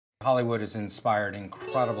Hollywood has inspired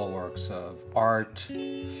incredible works of art,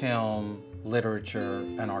 film, literature,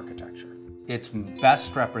 and architecture. It's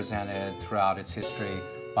best represented throughout its history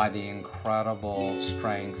by the incredible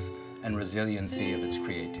strength and resiliency of its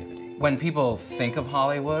creativity. When people think of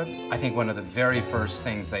Hollywood, I think one of the very first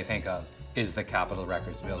things they think of is the Capitol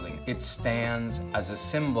Records building. It stands as a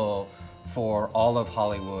symbol for all of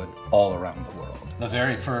Hollywood all around the world. The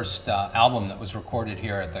very first album that was recorded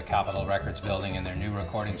here at the Capitol Records building in their new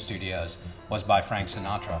recording studios was by Frank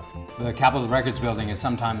Sinatra. The Capitol Records building is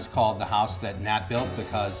sometimes called the house that Nat built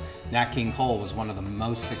because Nat King Cole was one of the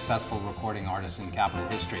most successful recording artists in Capitol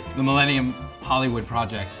history. The Millennium Hollywood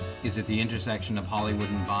project is at the intersection of Hollywood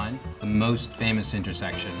and Vine, the most famous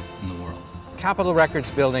intersection in the world. Capitol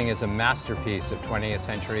Records building is a masterpiece of 20th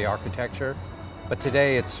century architecture, but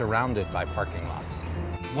today it's surrounded by parking lots.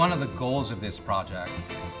 One of the goals of this project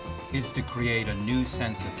is to create a new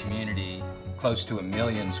sense of community close to 1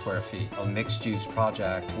 million square feet. A mixed-use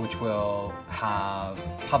project which will have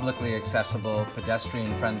publicly accessible,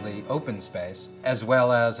 pedestrian-friendly open space, as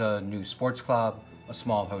well as a new sports club, a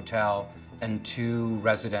small hotel, and 2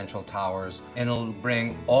 residential towers, and it'll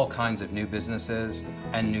bring all kinds of new businesses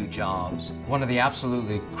and new jobs. One of the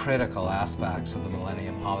absolutely critical aspects of the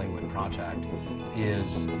Millennium Hollywood project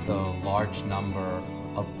is the large number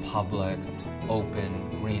of public, open,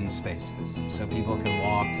 green spaces. So people can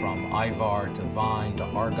walk from Ivar to Vine to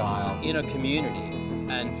Argyle in a community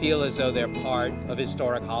and feel as though they're part of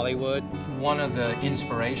historic Hollywood. One of the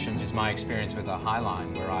inspirations is my experience with the High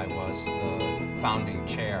Line, where I was the founding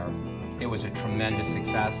chair. It was a tremendous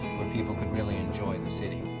success where people could really enjoy the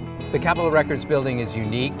city. The Capitol Records building is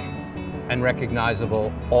unique and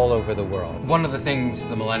recognizable all over the world. One of the things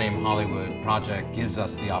the Millennium Hollywood project gives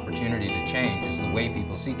us the opportunity to change is the way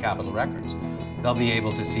people see Capitol Records. They'll be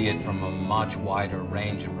able to see it from a much wider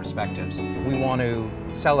range of perspectives. We want to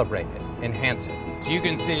celebrate it, enhance it. So you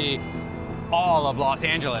can see all of Los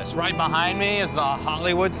Angeles. Right behind me is the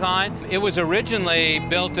Hollywood sign. It was originally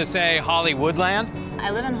built to say Hollywoodland. I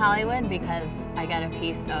live in Hollywood because I get a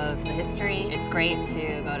piece of the history. It's great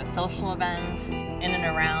to go to social events in and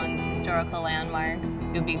around historical landmarks.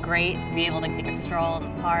 It would be great to be able to take a stroll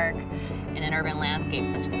in the park in an urban landscape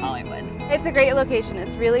such as Hollywood. It's a great location.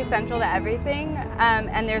 It's really central to everything,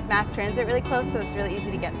 and there's mass transit really close, so it's really easy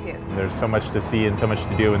to get to. There's so much to see and so much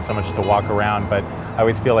to do and so much to walk around, but I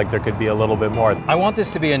always feel like there could be a little bit more. I want this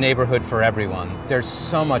to be a neighborhood for everyone. There's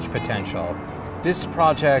so much potential. This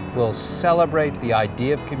project will celebrate the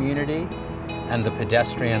idea of community and the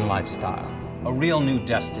pedestrian lifestyle. A real new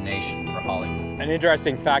destination for Hollywood. An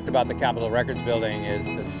interesting fact about the Capitol Records building is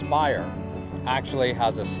the spire actually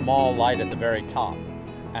has a small light at the very top,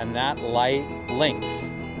 and that light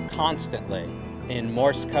links constantly in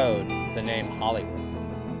Morse code the name Hollywood.